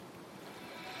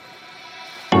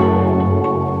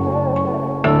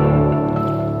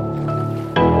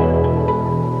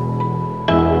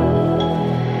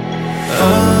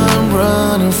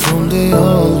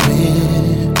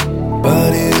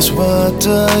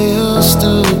what I used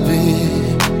to be.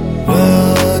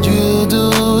 What you do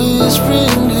is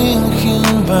bringing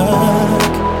him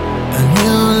back, and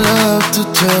you love to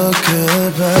talk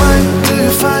about. Why do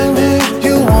you find me?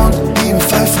 You won't even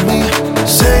fight for me.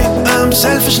 Say I'm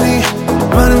selfishly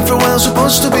running from where I'm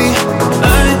supposed to be.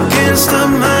 I can't stop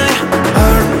my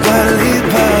heart, gotta lead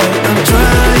by. I'm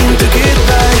trying to get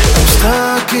by. I'm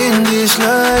stuck in this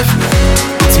life.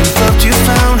 It's in thought you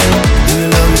found. You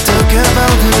love me, talk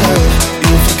about the love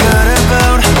you forgot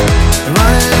about.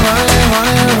 Running around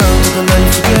to the light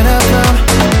you forget about.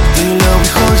 Do you love me,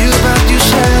 hold you back, you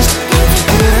chest you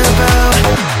forget about.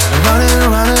 Running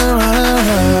around.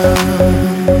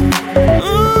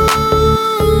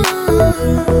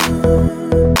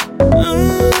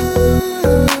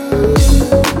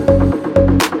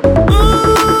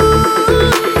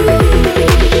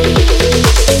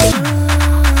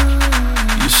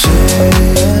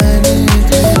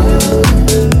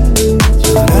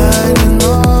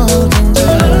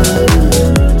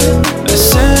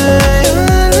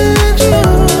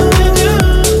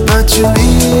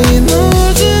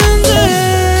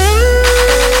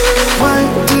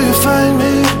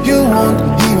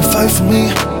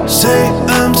 Say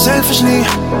I'm selfishly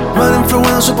running from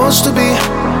where I'm supposed to be.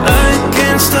 I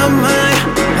can't stop my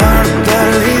heart,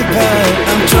 gotta lead by.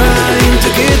 I'm trying to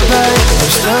get by.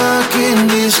 I'm stuck in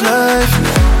this life.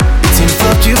 It's in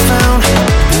thought you found.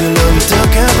 You love me,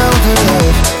 talk about the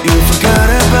love you forgot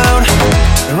about.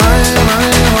 Running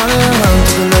around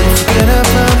to the light you forget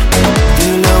about. Do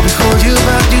you love me, hold you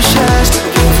back, you chest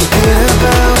you forget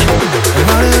about.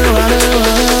 Running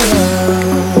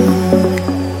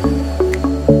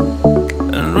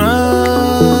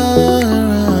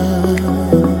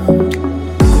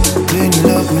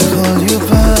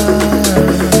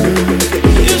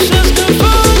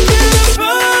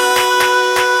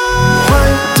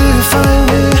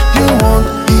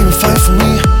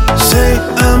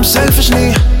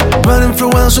selfishly running from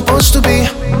where I'm supposed to be.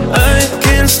 I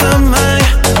can't stop my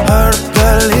heart,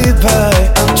 gotta lead by.